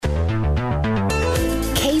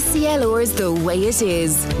Gaylor's The Way It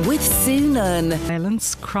Is with Sue Nunn.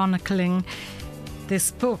 Violence, chronicling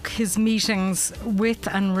this book, his meetings with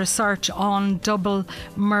and research on double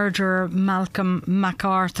murderer Malcolm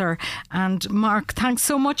NcArthur. And Mark, thanks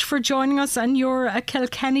so much for joining us, and you're a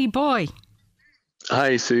Kilkenny boy.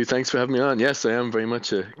 Hi Sue, thanks for having me on. Yes, I am very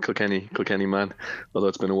much a Kilkenny man, although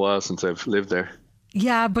it's been a while since I've lived there.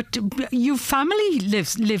 Yeah, but your family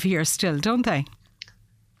live here still, don't they?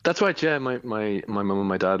 That's right, yeah. My mum and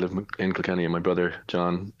my dad live in Kilkenny, and my brother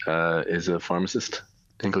John is a pharmacist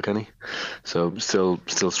in Kilkenny. So still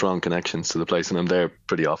strong connections to the place, and I'm there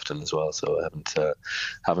pretty often as well. So I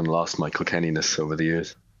haven't lost my Kilkenny-ness over the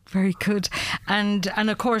years. Very good. And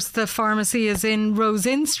of course the pharmacy is in Rose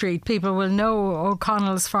Inn Street. People will know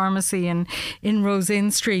O'Connell's pharmacy in Rose Inn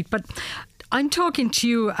Street. But I'm talking to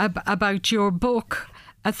you about your book,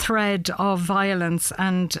 A Thread of Violence,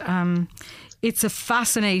 and it's a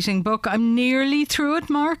fascinating book. I'm nearly through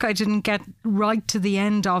it, Mark. I didn't get right to the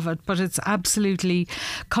end of it, but it's absolutely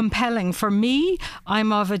compelling. For me,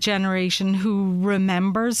 I'm of a generation who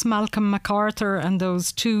remembers Malcolm NcArthur and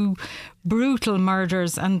those two brutal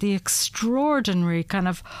murders and the extraordinary kind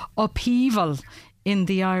of upheaval in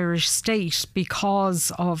the Irish state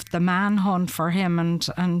because of the manhunt for him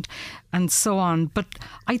and so on. But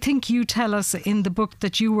I think you tell us in the book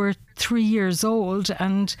that you were 3 years old,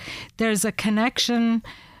 and there's a connection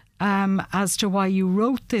as to why you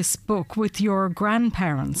wrote this book with your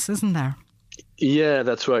grandparents, isn't there? Yeah,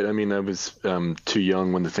 that's right. I mean, I was too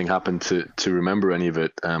young when the thing happened to remember any of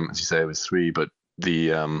it. As you say, I was 3, but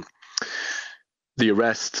the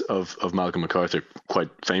arrest of Malcolm NcArthur quite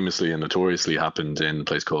famously and notoriously happened in a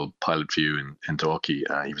place called Pilot View in Dalkey.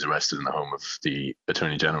 He was arrested in the home of the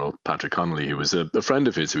Attorney General, Patrick Connolly, who was a friend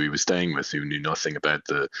of his who he was staying with, who knew nothing about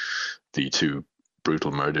the two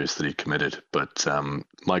brutal murders that he committed. But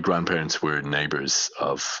my grandparents were neighbours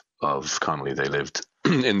of Connolly. They lived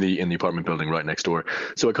in the apartment building right next door.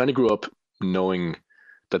 So I kind of grew up knowing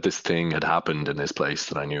that this thing had happened in this place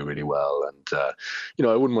that I knew really well. And,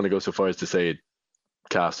 I wouldn't want to go so far as to say it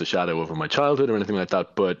cast a shadow over my childhood or anything like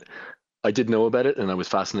that, but I did know about it, and I was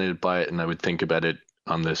fascinated by it, and I would think about it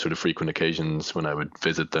on the sort of frequent occasions when I would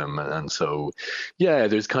visit them. And so, yeah,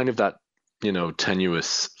 there's kind of that,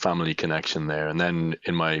 tenuous family connection there. And then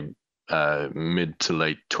in my mid to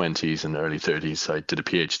late 20s and early 30s, I did a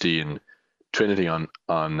PhD in Trinity on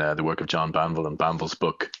the work of John Banville, and Banville's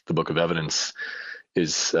book, The Book of Evidence,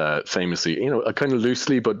 is famously, kind of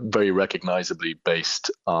loosely but very recognizably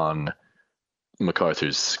based on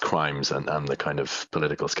McArthur's crimes and the kind of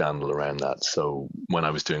political scandal around that. So when I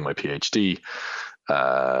was doing my PhD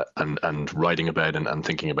and writing about and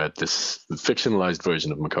thinking about this fictionalized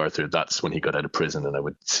version of McArthur, that's when he got out of prison, and I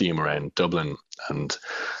would see him around Dublin, and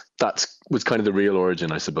that was kind of the real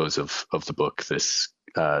origin, I suppose, of the book. This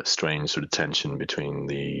strange sort of tension between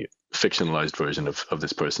the fictionalized version of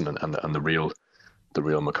this person and the real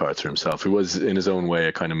McArthur himself, who was in his own way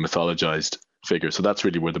a kind of mythologized figure. So that's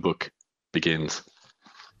really where the book begins.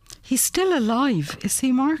 He's still alive, is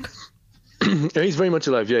he, Mark? He's very much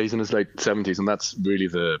alive. Yeah, he's in his late 70s, and that's really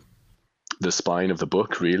the spine of the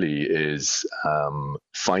book. Really, is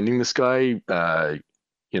finding this guy.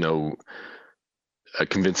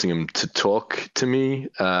 Convincing him to talk to me,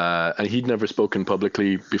 and he'd never spoken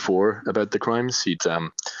publicly before about the crimes.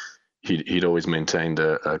 He'd always maintained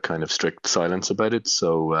a kind of strict silence about it.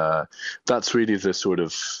 So that's really the sort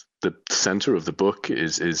of the center of the book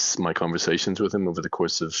is my conversations with him over the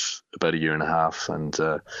course of about a year and a half, and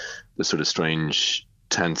the sort of strange,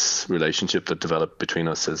 tense relationship that developed between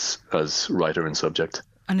us as writer and subject.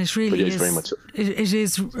 And it really is very much. It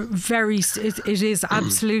is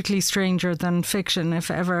absolutely stranger than fiction,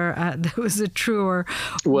 if ever there was a truer.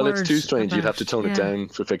 Well, it's too strange. You'd have to tone it down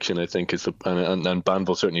for fiction, I think. And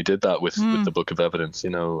Banville certainly did that with the Book of Evidence.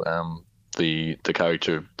 The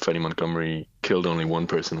character Freddie Montgomery killed only one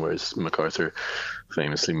person, whereas McArthur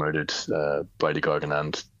famously murdered Bridie Gargan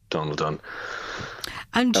and Donald Dunn,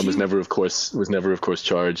 and was never, of course,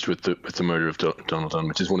 charged with the murder of Donald Dunn,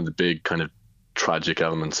 which is one of the big kind of tragic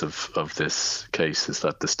elements of this case, is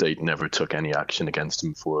that the state never took any action against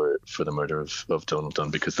him for the murder of Donald Dunn,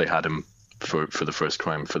 because they had him for the first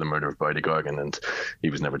crime, for the murder of Bridie Gargan, and he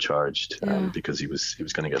was never charged because he was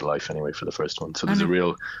going to get life anyway for the first one. So there's a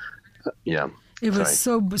real it was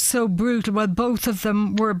so brutal. Well, both of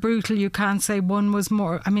them were brutal. You can't say one was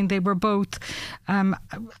more. I mean, they were both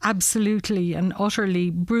absolutely and utterly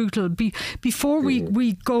brutal. Before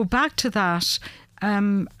we go back to that,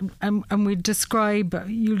 and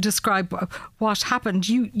you'll describe what happened.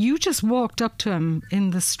 You just walked up to him in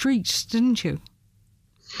the street, didn't you?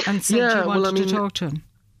 And said you wanted to talk to him.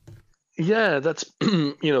 Yeah, that's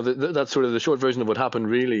that's sort of the short version of what happened.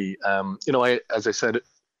 Really, as I said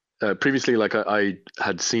previously, like I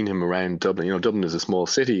had seen him around Dublin. Dublin is a small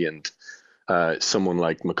city, and someone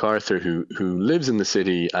like MacArthur, who lives in the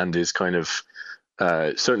city and is kind of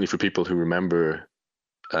certainly for people who remember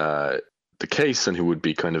the case and who would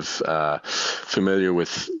be kind of familiar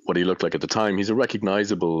with what he looked like at the time, he's a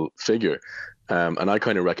recognizable figure. And I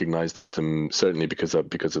kind of recognized him certainly because of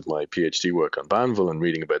my PhD work on Banville and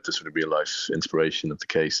reading about the sort of real life inspiration of the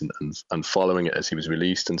case and following it as he was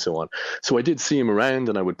released and so on. So I did see him around,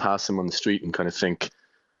 and I would pass him on the street and kind of think,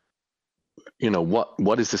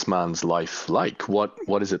 what is this man's life like?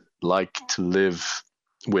 What is it like to live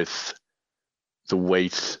with the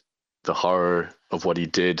weight, the horror of what he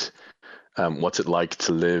did? What's it like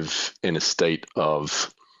to live in a state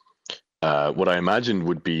of what I imagined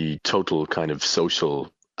would be total kind of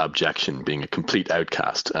social abjection, being a complete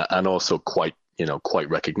outcast, and also quite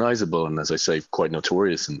recognizable, and as I say, quite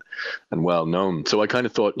notorious and well known. So I kind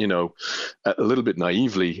of thought, a little bit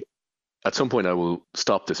naively, at some point I will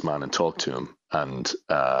stop this man and talk to him. And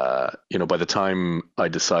by the time I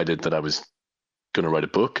decided that I was going to write a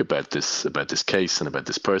book about this case and about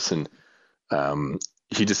this person,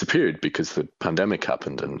 he disappeared because the pandemic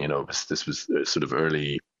happened, and this was sort of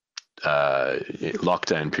early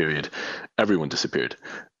lockdown period. Everyone disappeared,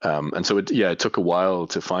 and so it took a while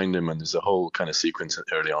to find him. And there's a whole kind of sequence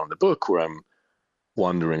early on in the book where I'm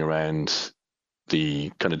wandering around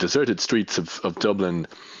the kind of deserted streets of Dublin,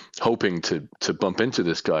 hoping to bump into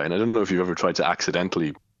this guy. And I don't know if you've ever tried to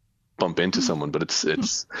accidentally bump into someone, but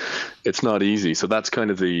it's not easy. So that's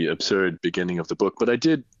kind of the absurd beginning of the book. But I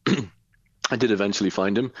did eventually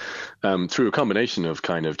find him through a combination of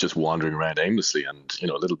kind of just wandering around aimlessly and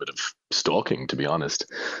a little bit of stalking, to be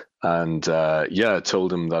honest. And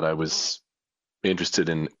told him that I was interested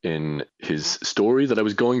in his story, that I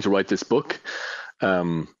was going to write this book,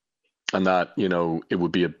 and that it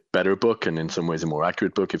would be a better book and in some ways a more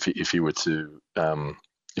accurate book if he were to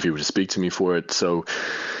speak to me for it. So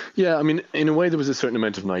yeah, I mean, in a way there was a certain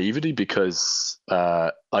amount of naivety because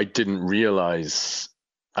I didn't realize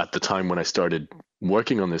at the time when I started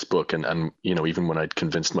working on this book, and even when I'd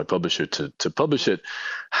convinced my publisher to publish it,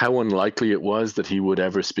 how unlikely it was that he would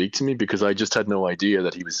ever speak to me, because I just had no idea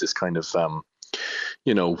that he was this kind of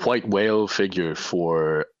white whale figure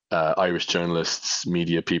for Irish journalists,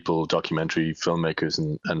 media people, documentary filmmakers,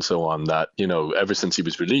 and so on, that ever since he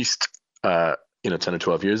was released 10 or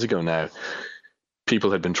 12 years ago now,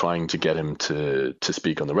 people had been trying to get him to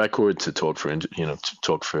speak on the record, to talk for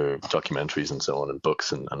documentaries and so on, and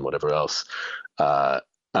books and whatever else.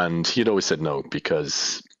 And he'd always said no,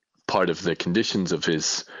 because part of the conditions of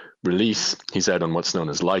his release, he's out on what's known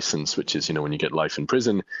as license, which is when you get life in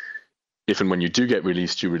prison. If and when you do get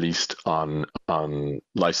released, you're released on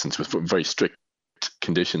license with very strict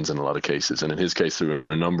conditions in a lot of cases. And in his case, there were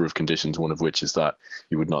a number of conditions, one of which is that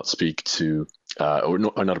he would not speak to or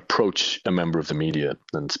not approach a member of the media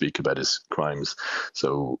and speak about his crimes.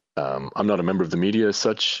 So I'm not a member of the media as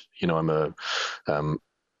such. I'm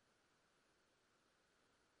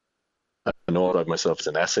I know of myself as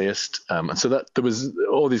an essayist, and so that there was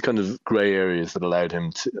all these kind of grey areas that allowed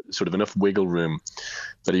him to sort of enough wiggle room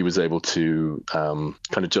that he was able to kind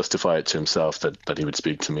of justify it to himself that he would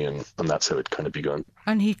speak to me, and that's how it kind of begun.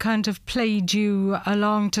 And he kind of played you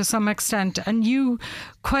along to some extent, and you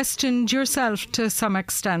questioned yourself to some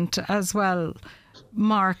extent as well,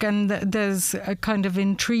 Mark, and there's a kind of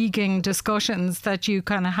intriguing discussions that you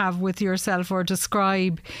kind of have with yourself or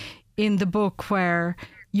describe in the book where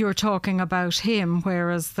you're talking about him,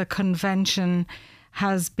 whereas the convention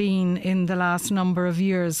has been in the last number of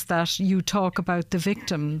years that you talk about the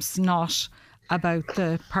victims, not about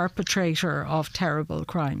the perpetrator of terrible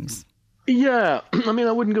crimes. Yeah, I mean,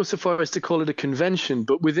 I wouldn't go so far as to call it a convention,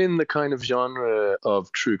 but within the kind of genre of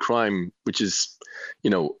true crime, which is,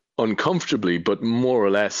 uncomfortably, but more or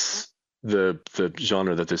less the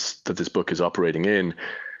genre that this book is operating in,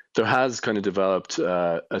 there has kind of developed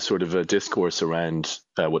a sort of a discourse around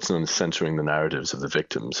what's known as centering the narratives of the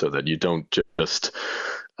victims, so that you don't just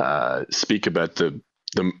speak about the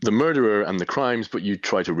murderer and the crimes, but you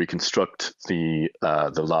try to reconstruct the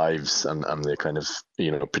lives and the kind of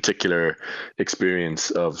particular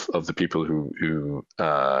experience of the people who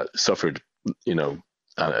suffered, be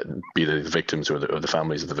they the victims or the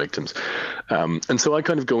families of the victims, and so I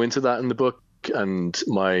kind of go into that in the book, and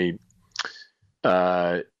my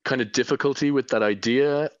kind of difficulty with that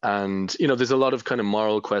idea. And there's a lot of kind of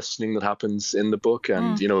moral questioning that happens in the book,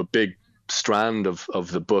 and a big strand of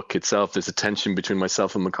the book itself, there's a tension between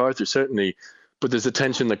myself and McArthur, certainly, but there's a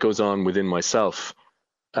tension that goes on within myself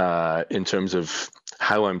in terms of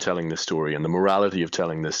how I'm telling this story and the morality of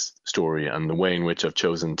telling this story and the way in which I've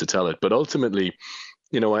chosen to tell it. But ultimately,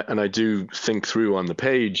 I do think through on the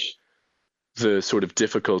page the sort of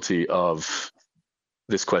difficulty of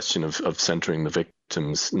this question of centering the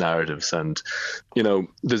victims' narratives. And,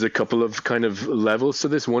 there's a couple of kind of levels to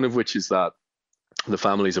this, one of which is that the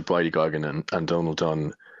families of Bridie Gargan and Donald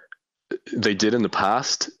Dunn, they did in the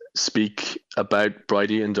past speak about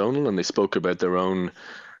Bridie and Donald, and they spoke about their own,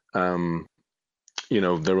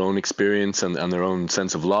 their own experience and their own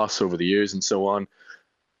sense of loss over the years and so on.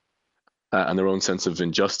 And their own sense of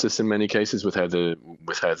injustice in many cases with how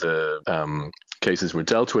the cases were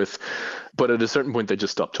dealt with. But at a certain point, they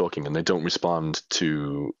just stop talking and they don't respond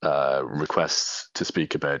to requests to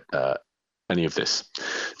speak about any of this.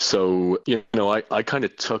 So, I kind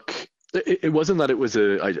of took, it wasn't that it was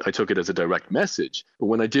I took it as a direct message, but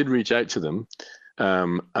when I did reach out to them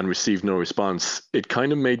and received no response, it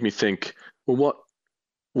kind of made me think, well,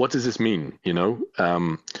 what does this mean,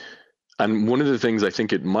 And one of the things I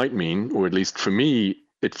think it might mean, or at least for me,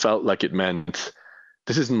 it felt like it meant,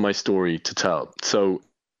 this isn't my story to tell. So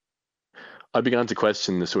I began to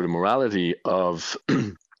question the sort of morality of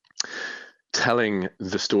telling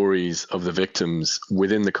the stories of the victims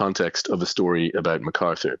within the context of a story about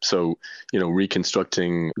McArthur. So,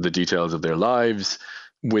 reconstructing the details of their lives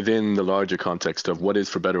within the larger context of what is,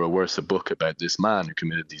 for better or worse, a book about this man who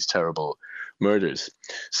committed these terrible murders.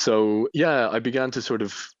 So, yeah, I began to sort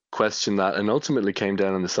of question that and ultimately came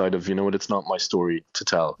down on the side of, it's not my story to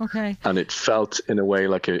tell. Okay. And it felt in a way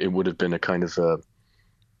like it would have been a kind of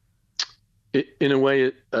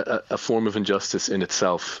a form of injustice in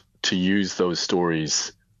itself to use those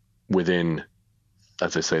stories within,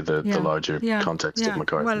 as I say, the larger context of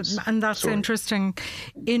McArthur's and that's story. Interesting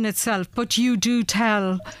in itself. But you do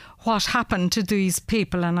tell what happened to these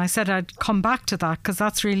people, and I said I'd come back to that because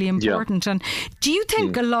that's really important. And do you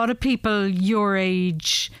think a lot of people your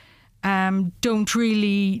age don't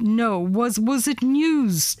really know? Was it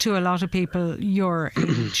news to a lot of people your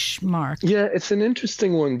age, Mark? Yeah, it's an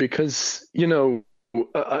interesting one because,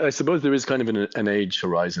 I suppose there is kind of an age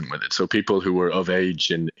horizon with it. So people who were of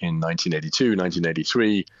age in 1982,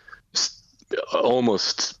 1983,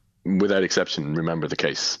 almost without exception remember the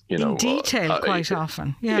case. In detail, quite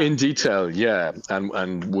often. Yeah. In detail, yeah,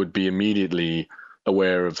 and would be immediately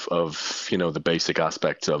aware of the basic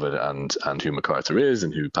aspects of it and who McArthur is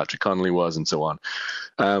and who Patrick Connolly was and so on.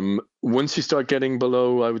 Once you start getting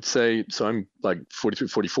below, I would say, so I'm like 43,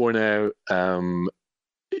 44 now.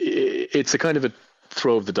 It's a kind of a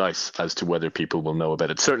throw of the dice as to whether people will know about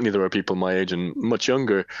it. Certainly there are people my age and much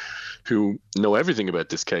younger who know everything about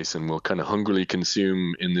this case and will kind of hungrily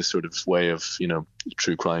consume in this sort of way of,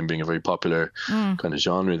 true crime being a very popular kind of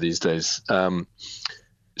genre these days.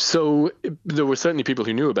 So there were certainly people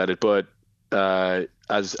who knew about it, but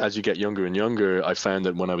as you get younger and younger, I found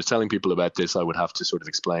that when I was telling people about this, I would have to sort of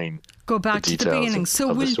go back to the beginning.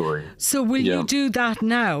 So will you do that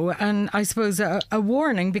now? And I suppose a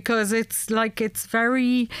warning, because it's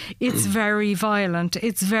very violent,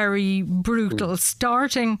 it's very brutal,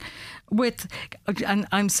 starting with, and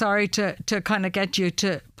I'm sorry to kind of get you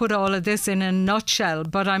to put all of this in a nutshell,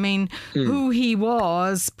 but I mean, who he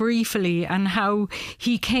was briefly and how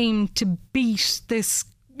he came to beat this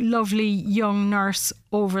lovely young nurse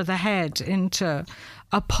over the head into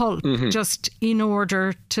a pulp just in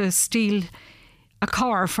order to steal a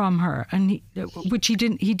car from her, and which he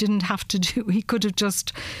didn't have to do. He could have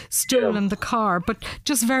just stolen the car. But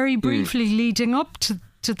just very briefly leading up to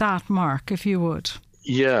that, Mark, if you would.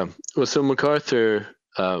 Yeah. Well, so McArthur,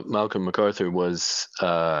 Malcolm McArthur, was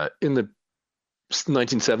in the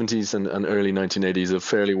 1970s and early 1980s a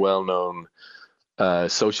fairly well-known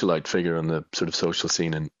socialite figure on the sort of social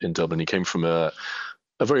scene in Dublin. He came from a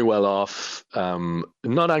very well-off,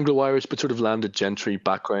 not Anglo-Irish, but sort of landed gentry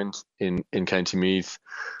background in County Meath,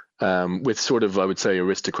 with sort of, I would say,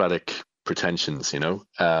 aristocratic pretensions,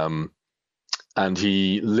 and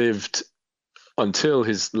he lived until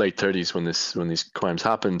his late 30s when these crimes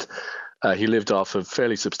happened. He lived off a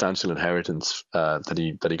fairly substantial inheritance that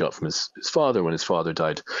he got from his father when his father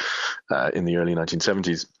died in the early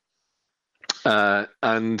 1970s.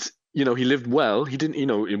 And he lived well. He didn't,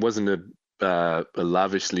 it wasn't a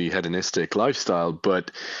lavishly hedonistic lifestyle, but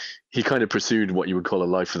he kind of pursued what you would call a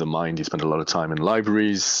life of the mind. He spent a lot of time in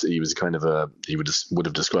libraries. He was kind of he would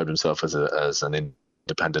have described himself as an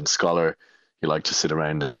independent scholar. He liked to sit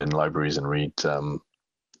around in libraries and read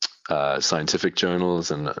scientific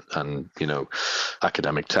journals and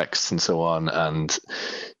academic texts and so on. And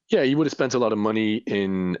yeah, he would have spent a lot of money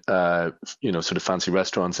in sort of fancy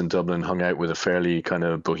restaurants in Dublin, hung out with a fairly kind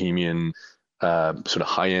of bohemian sort of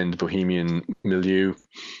high-end bohemian milieu.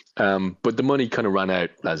 But the money kind of ran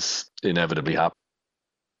out, as inevitably happens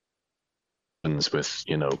with,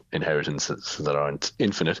 inheritances that aren't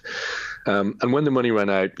infinite. And when the money ran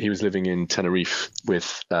out, he was living in Tenerife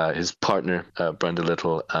with his partner, Brenda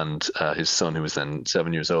Little, and his son, who was then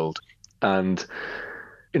 7 years old. And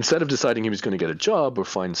instead of deciding he was going to get a job or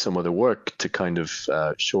find some other work to kind of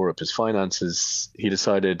shore up his finances, he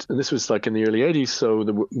decided, and this was like in the early 80s, so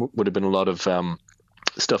there would have been a lot of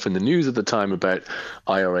stuff in the news at the time about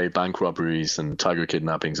IRA bank robberies and tiger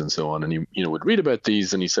kidnappings and so on. And he would read about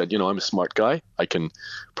these, and he said, I'm a smart guy. I can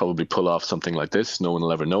probably pull off something like this. No one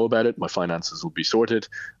will ever know about it. My finances will be sorted,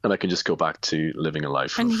 and I can just go back to living a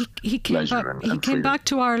life of leisure. He came back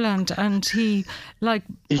to Ireland, and he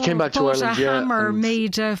came back to Ireland, hammer,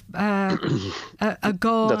 made a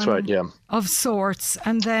gun. That's right, yeah, of sorts,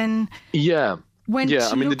 and then went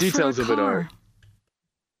to look the details for a car. Of it are.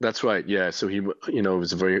 That's right, yeah. So it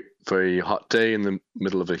was a very, very hot day in the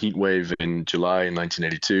middle of a heat wave in July in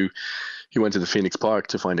 1982. He went to the Phoenix Park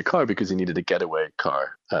to find a car because he needed a getaway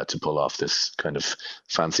car to pull off this kind of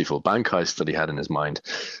fanciful bank heist that he had in his mind.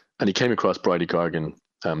 And he came across Bridie Gargan,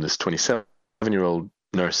 this 27-year-old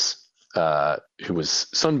nurse who was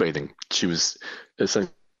sunbathing. She was essentially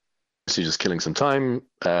just killing some time,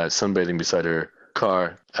 sunbathing beside her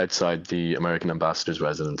car outside the American ambassador's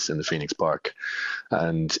residence in the Phoenix Park.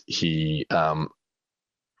 And he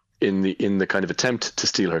in the kind of attempt to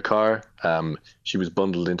steal her car, she was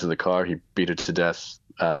bundled into the car. He beat her to death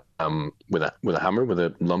with a hammer, with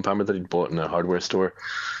a lump hammer that he'd bought in a hardware store.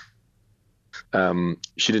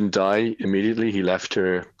 She didn't die immediately. He left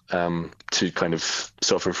her to kind of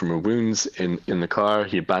suffer from her wounds in the car.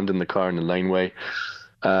 He abandoned the car in the laneway,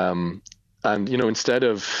 and instead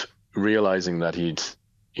of realizing that he'd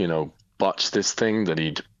botched this thing, that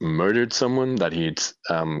he'd murdered someone, that he'd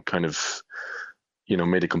kind of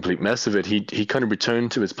made a complete mess of it, he kind of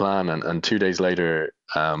returned to his plan, and 2 days later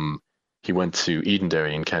he went to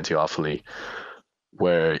Edenderry in County Offaly,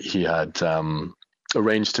 where he had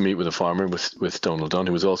arranged to meet with a farmer, with Donald Dunn,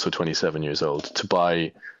 who was also 27 years old, to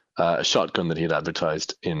buy a shotgun that he had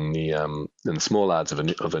advertised in the small ads of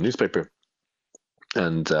a newspaper.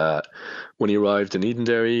 And when he arrived in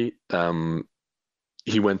Edenderry,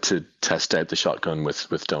 he went to test out the shotgun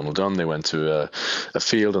with Donald Dunn. They went to a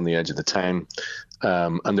field on the edge of the town,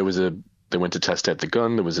 and they went to test out the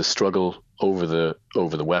gun. There was a struggle over the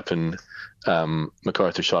weapon.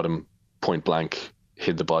 McArthur shot him point blank,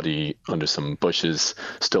 hid the body under some bushes,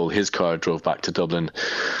 stole his car, drove back to Dublin.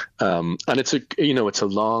 And it's a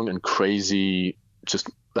long and crazy, just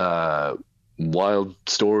wild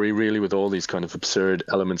story, really, with all these kind of absurd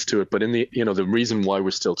elements to it. But in the reason why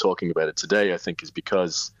we're still talking about it today, I think, is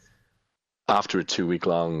because after a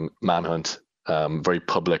 2-week-long manhunt, very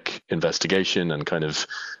public investigation, and kind of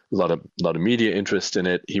a lot of media interest in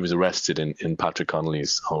it, he was arrested in Patrick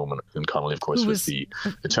Connolly's home. And Connolly, of course, was the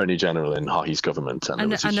Attorney General in Haughey's government,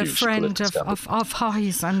 and a friend of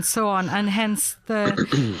Haughey's and so on. And hence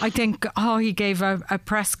I think Haughey gave a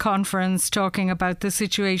press conference talking about the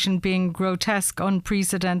situation being grotesque,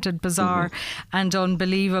 unprecedented, bizarre, and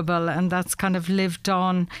unbelievable, and that's kind of lived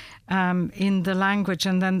on in the language.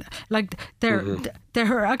 And then there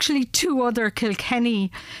are actually 2 other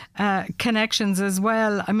Kilkenny connections as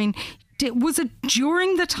well. I mean, was it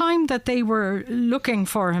during the time that they were looking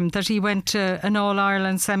for him that he went to an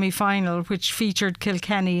All-Ireland semi-final, which featured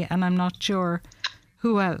Kilkenny, and I'm not sure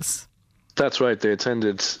who else? That's right. They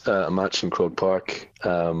attended a match in Croke Park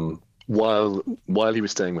while he was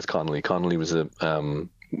staying with Connolly. Connolly was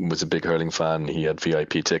a big hurling fan. He had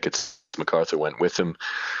VIP tickets. McArthur went with him.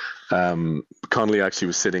 Connolly actually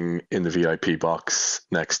was sitting in the VIP box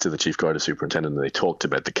next to the Chief Garda Superintendent, and they talked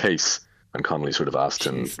about the case. And Connolly sort of asked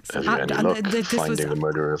him, "Have you any luck finding the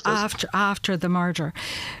murderer of this?" After the murder.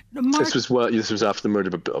 This was after the murder,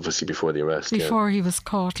 but obviously before the arrest. Before he was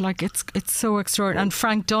caught. It's so extraordinary. And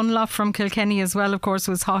Frank Dunlop from Kilkenny as well, of course,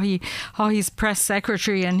 was Haughey's press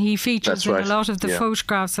secretary, and he features in a lot of the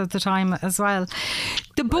photographs at the time as well.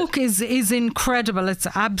 The book is incredible. It's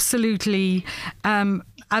absolutely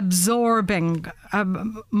absorbing,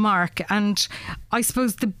 Mark. And I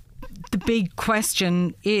suppose the big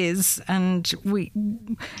question is, and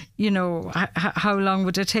how long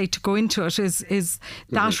would it take to go into it, is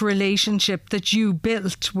that relationship that you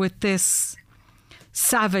built with this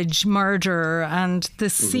savage murderer and the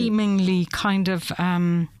seemingly kind of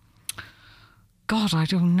God, I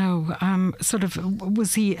don't know, sort of,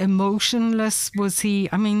 was he emotionless?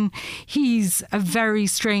 He's a very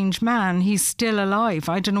strange man. He's still alive.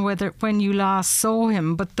 I don't know when you last saw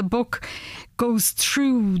him, but the book goes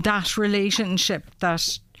through that relationship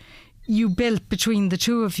that you built between the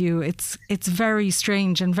two of you. It's very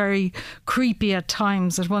strange and very creepy at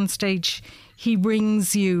times. At one stage, he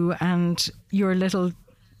rings you and your little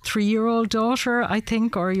 3-year-old daughter, I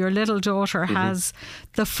think, or your little daughter has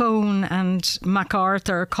the phone, and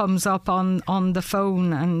McArthur comes up on the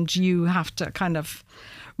phone and you have to kind of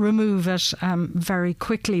remove it very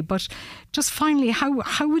quickly. But just finally,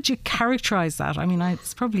 how would you characterise that? I mean,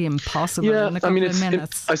 it's probably impossible in a couple of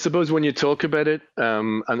minutes. I suppose when you talk about it,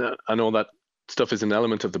 and all that stuff is an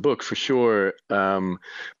element of the book for sure,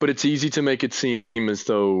 but it's easy to make it seem as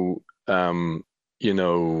though, the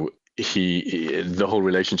whole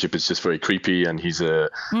relationship is just very creepy and he's a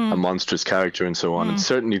monstrous character and so on. And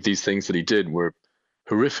certainly these things that he did were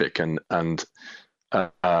horrific and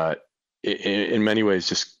in many ways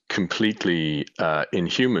just completely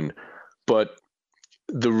inhuman. But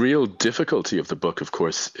the real difficulty of the book, of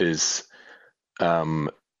course, is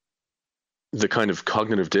the kind of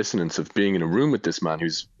cognitive dissonance of being in a room with this man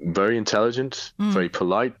who's very intelligent, very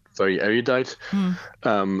polite, very erudite,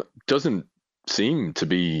 doesn't seem to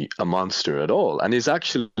be a monster at all, and is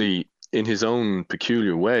actually, in his own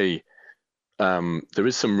peculiar way, there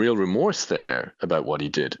is some real remorse there about what he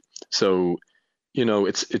did. So,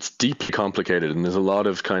 it's deeply complicated, and there's a lot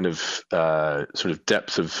of kind of sort of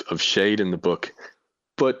depths of shade in the book.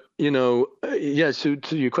 But, so to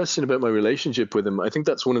your question about my relationship with him, I think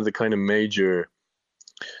that's one of the kind of major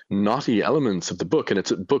knotty elements of the book. And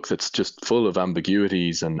it's a book that's just full of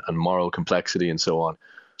ambiguities and moral complexity and so on.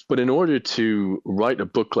 But in order to write a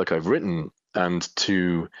book like I've written and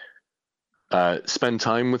to spend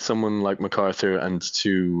time with someone like McArthur and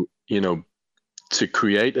to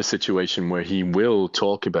create a situation where he will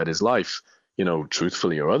talk about his life,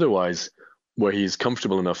 truthfully or otherwise, where he's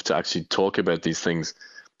comfortable enough to actually talk about these things,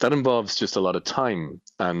 that involves just a lot of time.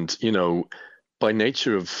 And, by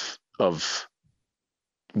nature of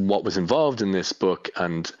what was involved in this book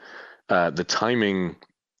and the timing,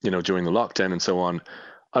 during the lockdown and so on,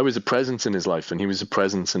 I was a presence in his life and he was a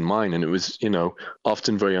presence in mine. And it was,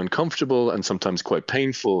 often very uncomfortable and sometimes quite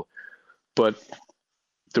painful. But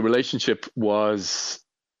the relationship was,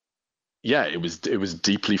 it was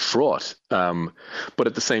deeply fraught. But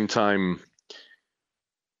at the same time,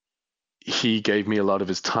 he gave me a lot of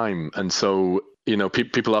his time. And so,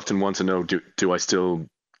 people often want to know, do I still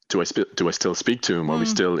speak to him? Are we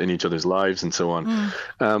still in each other's lives and so on?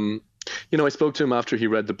 I spoke to him after he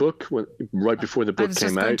read the book, right before the book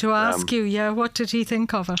came out. I was just going to ask you, what did he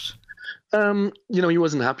think of it? He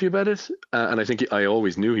wasn't happy about it. And I think I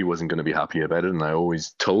always knew he wasn't going to be happy about it. And I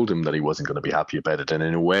always told him that he wasn't going to be happy about it. And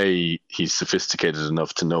in a way, he's sophisticated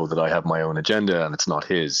enough to know that I have my own agenda and it's not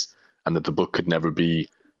his, and that the book could never be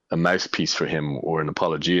a mouthpiece for him or an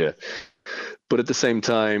apologia. But at the same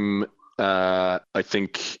time, I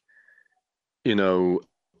think,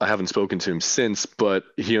 I haven't spoken to him since, but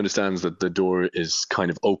he understands that the door is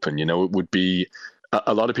kind of open. It would be,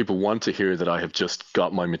 a lot of people want to hear that I have just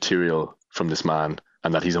got my material from this man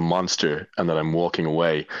and that he's a monster and that I'm walking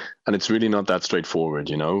away. And it's really not that straightforward,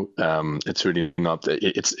 it's really not,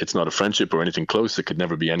 it's not a friendship or anything close. It could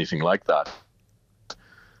never be anything like that.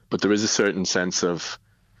 But there is a certain sense of,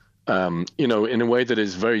 in a way that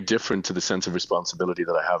is very different to the sense of responsibility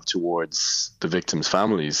that I have towards the victims'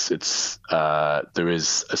 families. It's there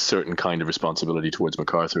is a certain kind of responsibility towards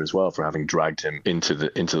McArthur as well for having dragged him into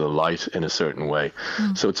the light in a certain way.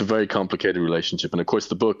 So it's a very complicated relationship, and of course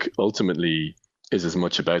the book ultimately is as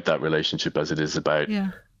much about that relationship as it is about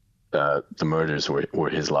the murders or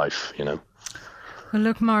his life. Well,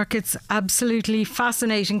 look, Mark, it's absolutely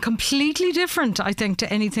fascinating, completely different, I think, to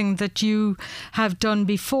anything that you have done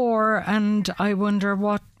before. And I wonder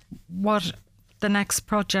what the next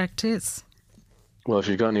project is. Well, if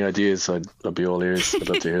you've got any ideas, I'd be all ears. I'd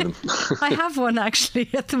love to hear them. I have one actually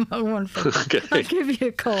at the moment. Okay. I'll give you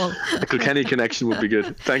a call. A Kilkenny connection would be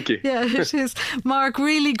good. Thank you. Yeah, it is. Mark,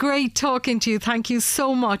 really great talking to you. Thank you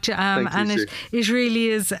so much. Thank you, it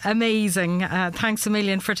really is amazing. Thanks a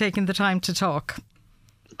million for taking the time to talk.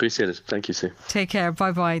 Appreciate it. Thank you, Sue. Take care.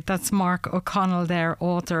 Bye-bye. That's Mark O'Connell there,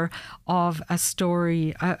 author of a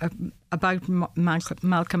story about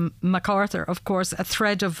Malcolm McArthur. Of course, A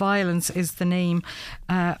Thread of Violence is the name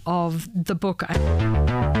of the book.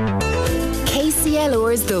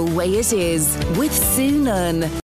 KCLR's The Way It Is with Sue Nunn.